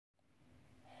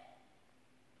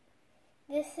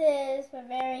This is a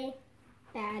very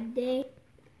bad day.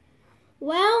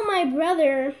 Well, my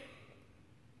brother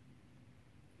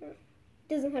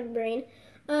doesn't have a brain.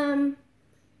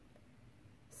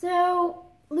 So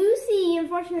Lucy,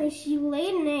 unfortunately, she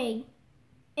laid an egg,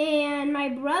 and my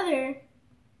brother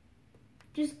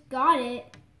just got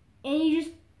it, and he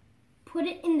just put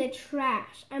it in the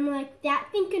trash. I'm like, that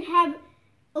thing could have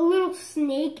a little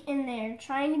snake in there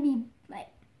trying to be like,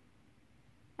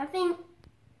 I think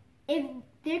if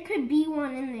there could be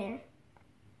one in there.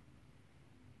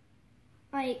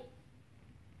 Like,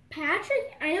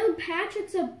 Patrick, I know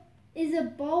Patrick's is a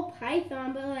ball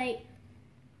python, but like,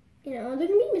 you know, there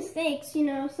can be mistakes, you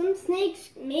know. Some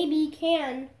snakes maybe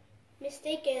can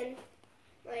mistaken,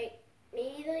 like,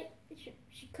 maybe like,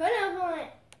 she could have,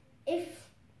 like, if,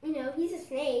 you know, he's a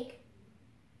snake.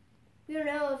 We don't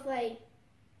know if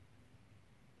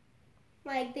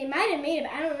like they might have made it,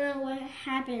 but I don't know what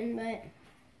happened, but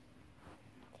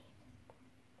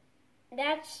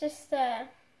that's just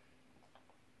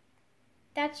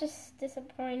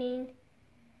disappointing.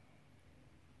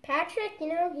 Patrick, you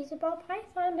know, he's a ball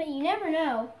python, but you never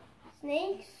know.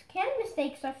 Snakes can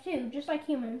mistake stuff too, just like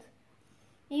humans.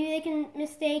 Maybe they can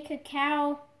mistake a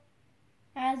cow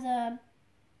as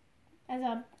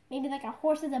maybe like a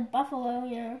horse as a buffalo,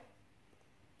 you know.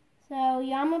 So,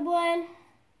 Yamablood,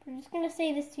 we're just going to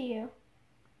say this to you.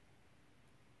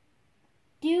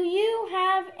 Do you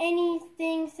have any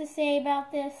things to say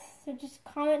about this? So just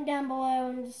comment down below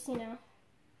and just, you know.